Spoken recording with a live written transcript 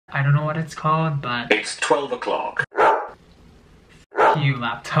I don't know what it's called, but It's 12 o'clock. you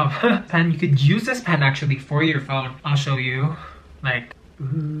laptop. Pen, you could use this pen actually for your phone. I'll show you. Like,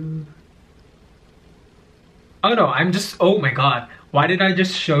 ooh. Oh no, I'm just, oh my god. Why did I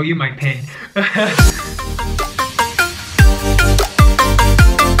just show you my pin?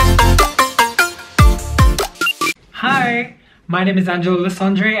 Hi, my name is Anjelo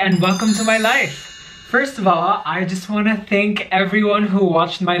Lysandre and welcome to my life. First of all, I just want to thank everyone who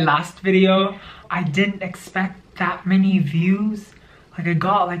watched my last video. I didn't expect that many views. Like I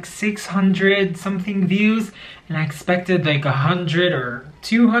got like 600 something views and I expected like 100 or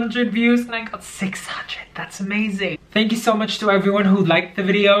 200 views and I got 600. That's amazing. Thank you so much to everyone who liked the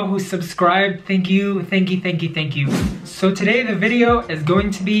video, who subscribed. Thank you, thank you, thank you, thank you. So today the video is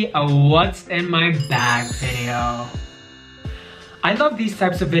going to be a what's in my bag video. I love these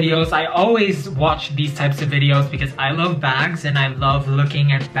types of videos. I always watch these types of videos because I love bags and I love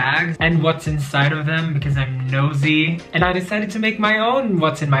looking at bags and what's inside of them because I'm nosy. And I decided to make my own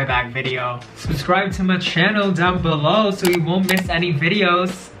what's in my bag video. Subscribe to my channel down below so you won't miss any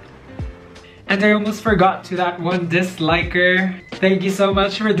videos. And I almost forgot to that one disliker. Thank you so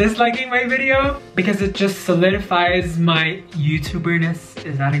much for disliking my video because it just solidifies my YouTuberness.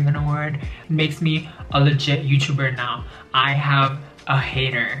 Is that even a word? It makes me a legit YouTuber now. I have a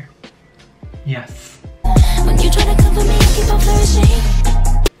hater. Yes. When you try to cover me, I keep on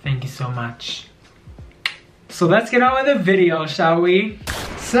flourishing. Thank you so much. So let's get on with the video, shall we?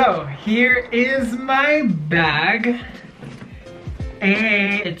 So here is my bag.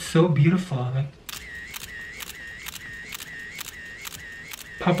 And it's so beautiful. Like,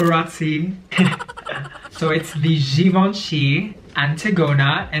 paparazzi. So it's the Givenchy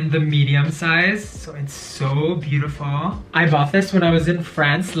Antigona in the medium size. So it's so beautiful. I bought this when I was in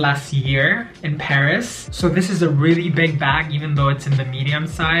France last year in Paris. So this is a really big bag even though it's in the medium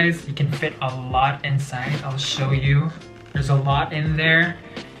size. You can fit a lot inside. I'll show you. There's a lot in there.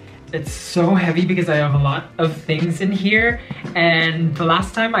 It's so heavy because I have a lot of things in here and the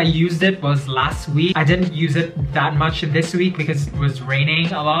last time I used it was last week. I didn't use it that much this week because it was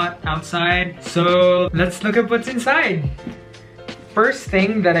raining a lot outside. So let's look at what's inside. First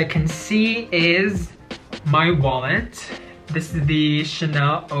thing that I can see is my wallet. This is the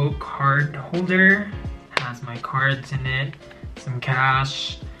Chanel Eau card holder. It has my cards in it, some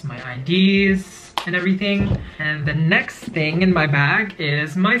cash, my IDs, and everything. And the next thing in my bag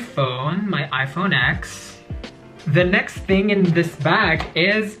is my phone, my iPhone X. The next thing in this bag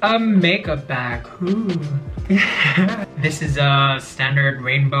is a makeup bag. Ooh. This is a standard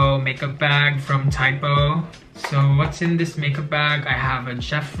rainbow makeup bag from Typo. So what's in this makeup bag? I have a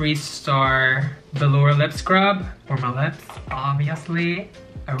Jeffree Star velour lip scrub for my lips, obviously.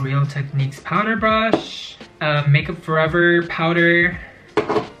 A Real Techniques powder brush, a Makeup Forever powder,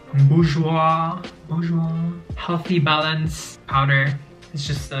 Bourjois Healthy Balance powder. It's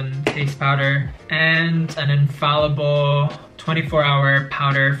just a face powder. And an infallible 24-hour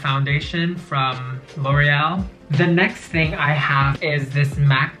powder foundation from L'Oreal. The next thing I have is this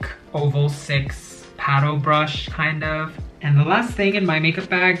MAC Oval 6 paddle brush, kind of. And the last thing in my makeup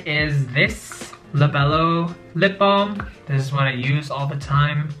bag is this Labello lip balm. This is what I use all the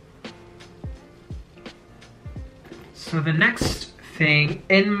time. So the next thing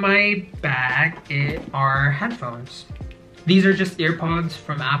in my bag are headphones. These are just earpods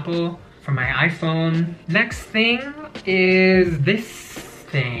from Apple for my iPhone. Next thing is this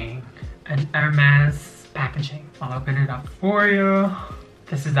thing, an Hermes packaging. I'll open it up for you.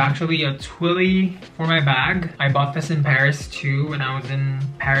 This is actually a twilly for my bag. I bought this in Paris too when I was in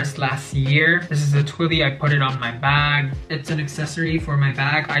Paris last year. This is a twilly, I put it on my bag. It's an accessory for my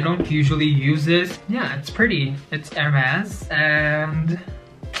bag. I don't usually use this. Yeah, it's pretty. It's Hermes and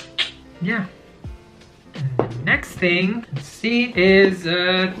yeah. And the next thing, let's see, is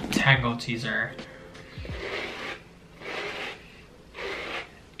a tangle teaser.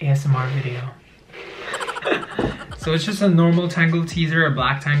 ASMR video. So it's just a normal tangle teaser, a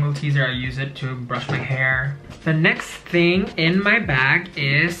black tangle teaser. I use it to brush my hair. The next thing in my bag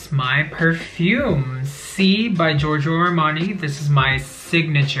is my perfume. C by Giorgio Armani. This is my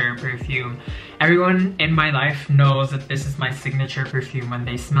signature perfume. Everyone in my life knows that this is my signature perfume. When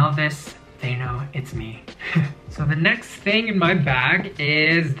they smell this, they know it's me. So the next thing in my bag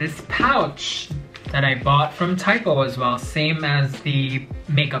is this pouch that I bought from Typo as well. Same as the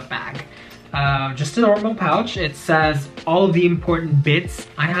makeup bag. Just a normal pouch. It says all the important bits.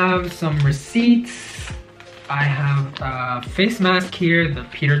 I have some receipts. I have a face mask here, the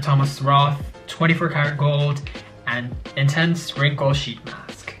Peter Thomas Roth 24 karat gold and intense wrinkle sheet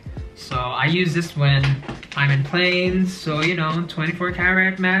mask. So I use this when I'm in planes, so you know, 24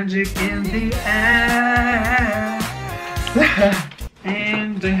 karat magic in the air.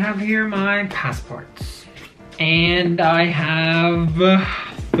 And I have here my passports. And I have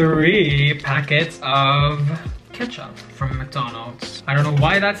 3 packets of ketchup from McDonald's. I don't know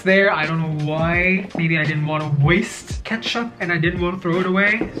why that's there. I don't know why. Maybe I didn't want to waste ketchup and I didn't want to throw it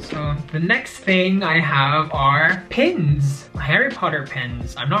away. So the next thing I have are pins. Harry Potter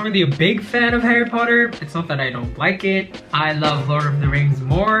pins. I'm not really a big fan of Harry Potter. It's not that I don't like it. I love Lord of the Rings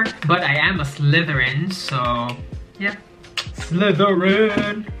more, but I am a Slytherin, so yeah.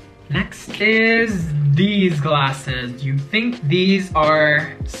 Slytherin. Next is these glasses. You think these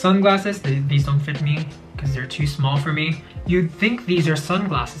are sunglasses? These don't fit me because they're too small for me. You'd think these are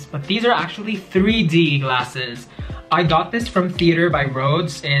sunglasses, but these are actually 3D glasses. I got this from Theatre by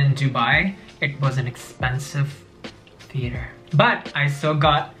Rhodes in Dubai. It was an expensive theater, but I still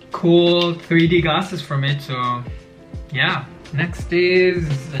got cool 3D glasses from it, so yeah. Next is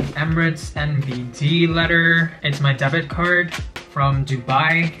an Emirates NVD letter. It's my debit card from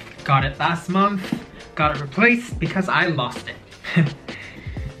Dubai. Got it last month. Got it replaced because I lost it.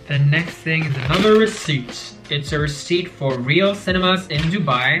 The next thing is another receipt. It's a receipt for Real Cinemas in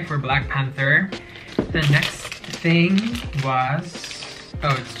Dubai for Black Panther. The next thing was,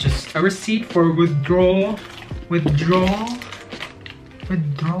 oh, it's just a receipt for withdrawal.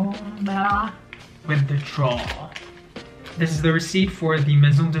 This is the receipt for the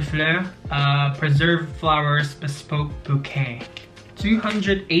Maison de Fleurs Preserved Flowers Bespoke Bouquet.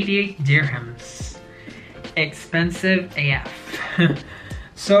 288 dirhams. Expensive AF.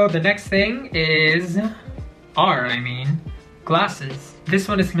 So the next thing is glasses. This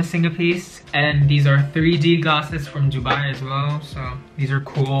one is missing a piece, and these are 3D glasses from Dubai as well, so these are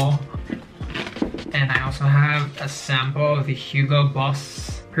cool. And I also have a sample of the Hugo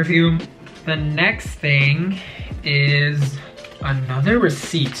Boss perfume. The next thing is another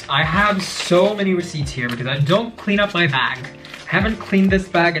receipt. I have so many receipts here because I don't clean up my bag. I haven't cleaned this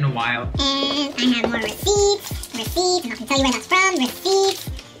bag in a while. And I have more receipts, and I can tell you where that's from, receipts.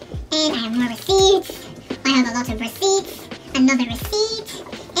 And I have more receipts. I have a lot of receipts, another receipt,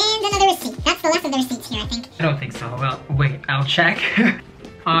 and another receipt. That's the last of the receipts here, I think. I don't think so. Well, wait, I'll check.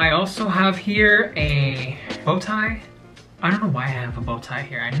 I also have here a bow tie. I don't know why I have a bow tie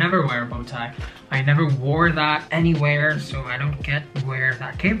here. I never wear a bow tie. I never wore that anywhere, so I don't get where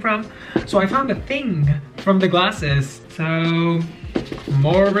that came from. So I found a thing from the glasses. So,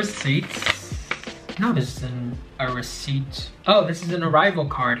 more receipts. No, this isn't a receipt. Oh, this is an arrival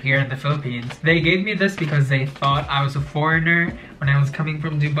card here in the Philippines. They gave me this because they thought I was a foreigner when I was coming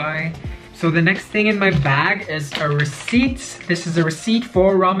from Dubai. So the next thing in my bag is a receipt. This is a receipt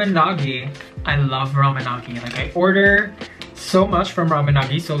for ramen nagi. I love ramen nagi. Like, I order so much from ramen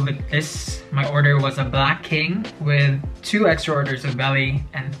nagi. So like this, my order was a Black King with 2 extra orders of belly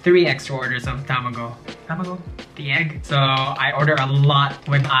and 3 extra orders of tamago. Tamago? The egg. So I order a lot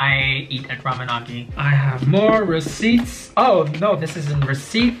when I eat at ramen nagi. I have more receipts. Oh no, this isn't a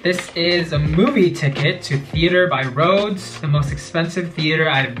receipt. This is a movie ticket to Theatre by Rhodes, the most expensive theater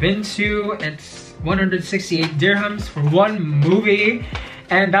I've been to. It's 168 dirhams for one movie.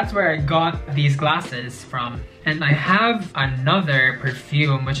 And that's where I got these glasses from. And I have another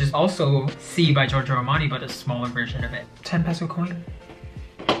perfume, which is also C by Giorgio Armani, but a smaller version of it. 10 peso coin.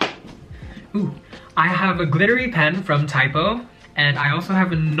 Ooh, I have a glittery pen from Typo. And I also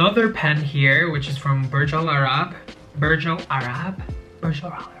have another pen here, which is from Burj Al Arab.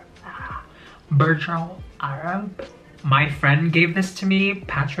 My friend gave this to me,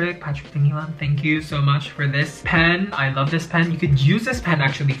 Patrick Tingilan. Thank you so much for this pen. I love this pen. You could use this pen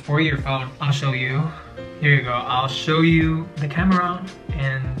actually for your phone. I'll show you. Here you go. I'll show you the camera,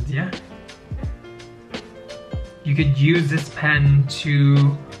 and yeah. You could use this pen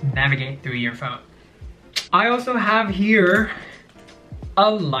to navigate through your phone. I also have here a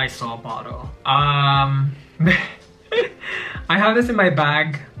Lysol bottle. I have this in my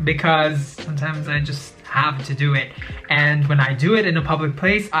bag because sometimes I just have to do it, and when I do it in a public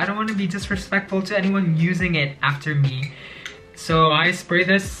place, I don't want to be disrespectful to anyone using it after me, so I spray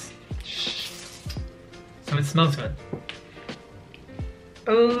this so it smells good.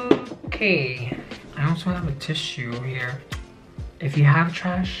 Okay, I also have a tissue here. If you have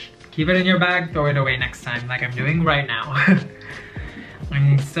trash, keep it in your bag, throw it away next time, like I'm doing right now.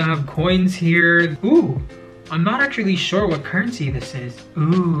 I still have coins here. Ooh, I'm not actually sure what currency this is.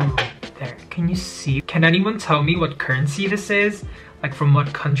 Ooh, there, can you see? Can anyone tell me what currency this is? Like from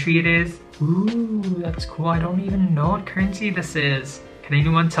what country it is? Ooh, that's cool. I don't even know what currency this is. Can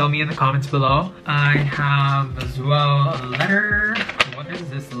anyone tell me in the comments below? I have as well a letter. What is is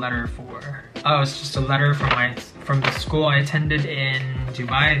this letter for? Oh, it's just a letter from the school I attended in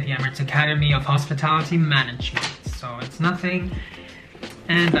Dubai, the Emirates Academy of Hospitality Management. So it's nothing.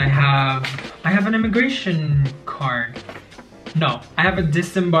 And I have an immigration card. No, I have a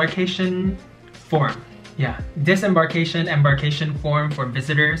disembarkation form. Yeah, embarkation form for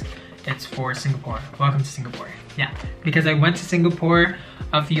visitors. It's for Singapore. Welcome to Singapore. Yeah, because I went to Singapore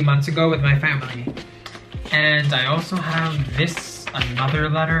a few months ago with my family. And I also have this, another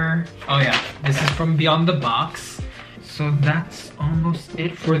letter. Oh yeah, this is from Beyond the Box. So that's almost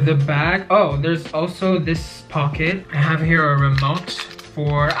it for the bag. Oh, there's also this pocket. I have here a remote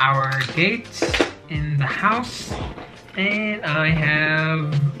for our gate in the house. And I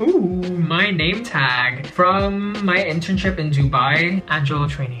have, ooh, my name tag from my internship in Dubai, Anjelo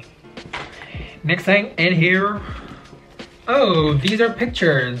training. Next thing in here, oh, these are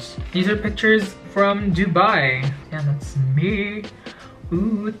pictures. These are pictures from Dubai. Yeah, that's me.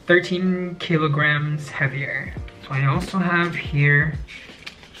 Ooh, 13 kilograms heavier. So I also have here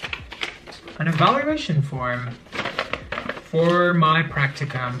an evaluation form for my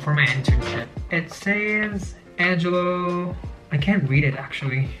practicum, for my internship. It says, Anjelo, I can't read it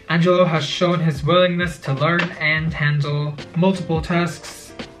actually. Anjelo has shown his willingness to learn and handle multiple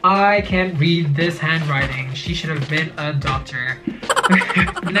tasks. I can't read this handwriting. She should have been a doctor.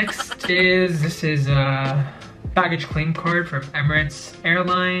 Next is, this is a baggage claim card from Emirates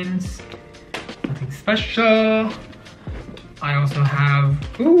Airlines. Nothing special. I also have,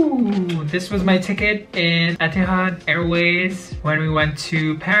 ooh, this was my ticket in Etihad Airways when we went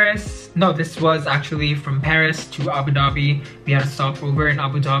to Paris. No, this was actually from Paris to Abu Dhabi. We had a stopover in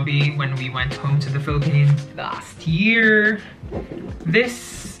Abu Dhabi when we went home to the Philippines last year.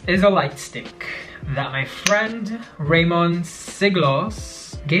 This is a light stick that my friend Raymond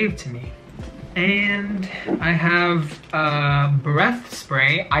Siglos gave to me. And I have a breath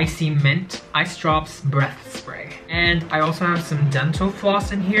spray, Icy Mint Ice Drops breath spray. And I also have some dental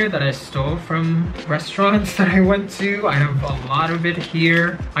floss in here that I stole from restaurants that I went to. I have a lot of it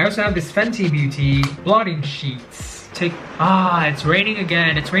here. I also have this Fenty Beauty blotting sheets. It's raining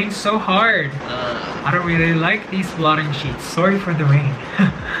again. It's raining so hard. I don't really like these blotting sheets. Sorry for the rain.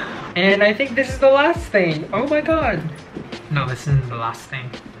 And I think this is the last thing. Oh my god. No, this isn't the last thing.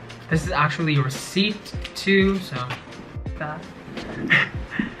 This is actually a receipt too, so that.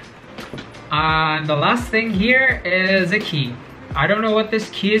 The last thing here is a key. I don't know what this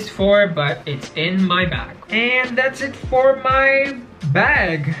key is for, but it's in my bag. And that's it for my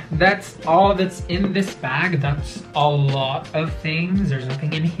bag. That's all that's in this bag. That's a lot of things. There's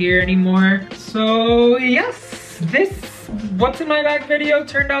nothing in here anymore. So yes, this what's in my bag video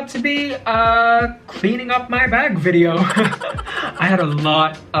turned out to be a cleaning up my bag video. I had a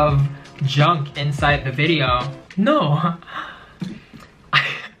lot of junk inside the video. No.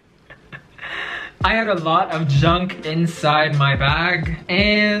 I had a lot of junk inside my bag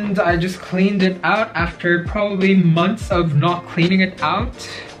and I just cleaned it out after probably months of not cleaning it out.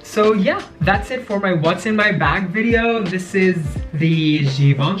 So yeah, that's it for my what's in my bag video. This is the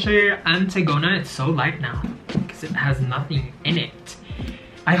Givenchy Antigona. It's so light now because it has nothing in it.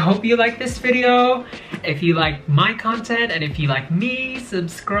 I hope you like this video. If you like my content and if you like me,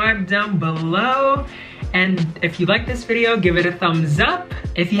 subscribe down below. And if you like this video, give it a thumbs up.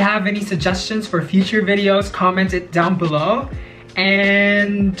 If you have any suggestions for future videos, comment it down below.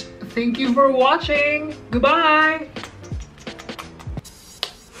 And thank you for watching. Goodbye.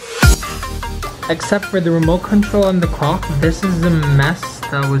 Except for the remote control and the clock, this is the mess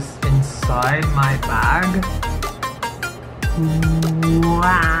that was inside my bag.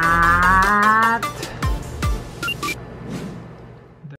 Wow.